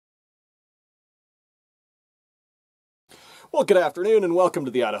Well, good afternoon and welcome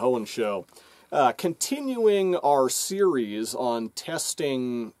to the Idahoan Show. Continuing our series on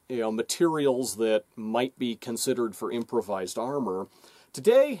testing materials that might be considered for improvised armor,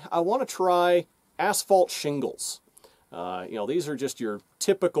 today I want to try asphalt shingles. These are just your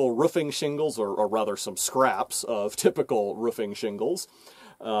typical roofing shingles, or rather some scraps of typical roofing shingles.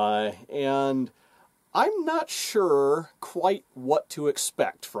 And I'm not sure quite what to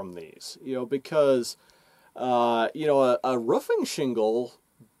expect from these, because a roofing shingle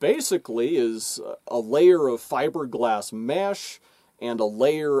basically is a layer of fiberglass mesh and a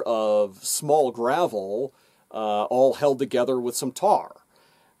layer of small gravel, all held together with some tar.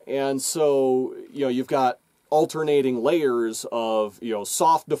 And so, you've got alternating layers of,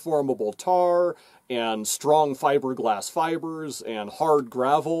 soft deformable tar and strong fiberglass fibers and hard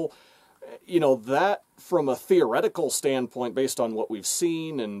gravel. That from a theoretical standpoint, based on what we've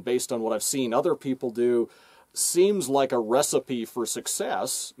seen and based on what I've seen other people do, seems like a recipe for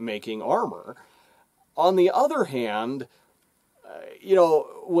success making armor. On the other hand,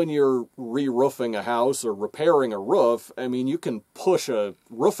 when you're re-roofing a house or repairing a roof, you can push a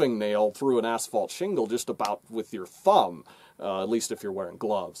roofing nail through an asphalt shingle just about with your thumb, at least if you're wearing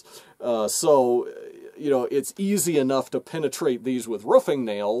gloves. So it's easy enough to penetrate these with roofing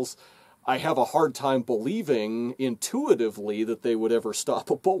nails. I have a hard time believing intuitively that they would ever stop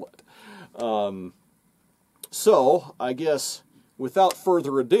a bullet. So, I guess, without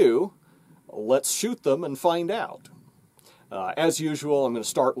further ado, let's shoot them and find out. As usual, I'm going to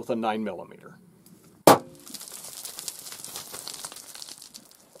start with a 9mm.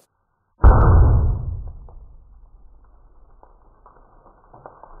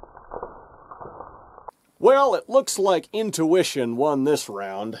 Well, it looks like intuition won this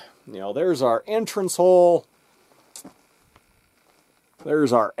round. There's our entrance hole.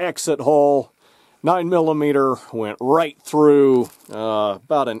 There's our exit hole. 9mm went right through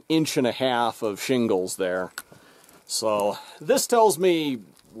about 1.5 inches of shingles there. So this tells me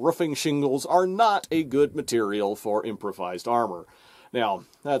roofing shingles are not a good material for improvised armor. Now,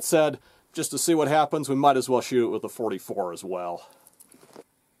 that said, just to see what happens, we might as well shoot it with a .44 as well.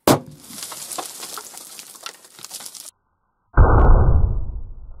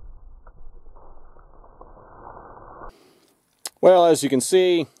 Well, as you can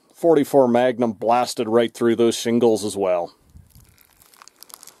see, .44 Magnum blasted right through those shingles as well.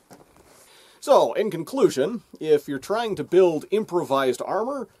 So, in conclusion, if you're trying to build improvised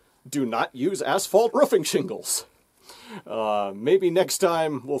armor, do not use asphalt roofing shingles. Maybe next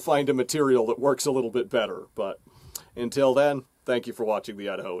time we'll find a material that works a little bit better, but until then, thank you for watching the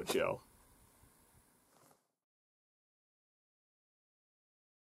Idahoan Show.